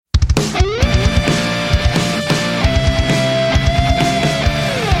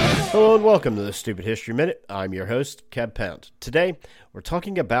and welcome to the Stupid History Minute. I'm your host, Kev Pound. Today, we're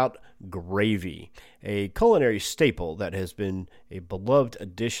talking about gravy, a culinary staple that has been a beloved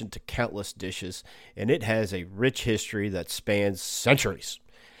addition to countless dishes, and it has a rich history that spans centuries.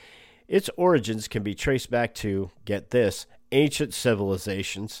 Its origins can be traced back to, get this, ancient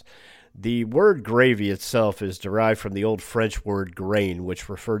civilizations. The word gravy itself is derived from the old French word grain, which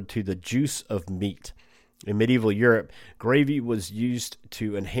referred to the juice of meat. In medieval Europe, gravy was used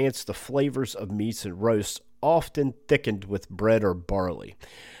to enhance the flavors of meats and roasts, often thickened with bread or barley.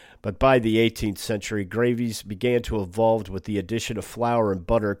 But by the 18th century, gravies began to evolve with the addition of flour and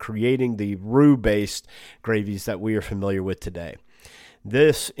butter, creating the roux-based gravies that we are familiar with today.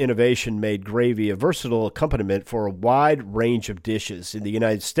 This innovation made gravy a versatile accompaniment for a wide range of dishes. In the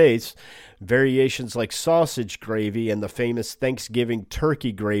United States, variations like sausage gravy and the famous Thanksgiving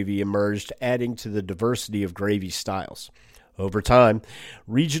turkey gravy emerged, adding to the diversity of gravy styles. Over time,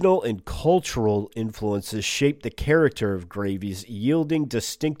 regional and cultural influences shaped the character of gravies, yielding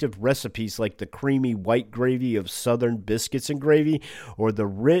distinctive recipes like the creamy white gravy of Southern biscuits and gravy or the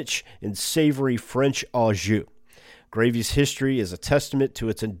rich and savory French au jus. Gravy's history is a testament to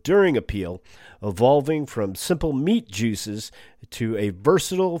its enduring appeal, evolving from simple meat juices to a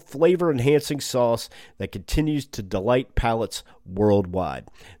versatile, flavor-enhancing sauce that continues to delight palates worldwide.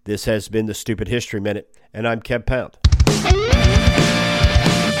 This has been the Stupid History Minute, and I'm Kev Pound.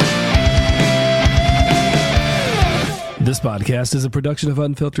 This podcast is a production of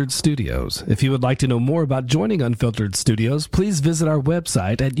Unfiltered Studios. If you would like to know more about joining Unfiltered Studios, please visit our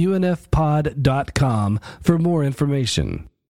website at unfpod.com for more information.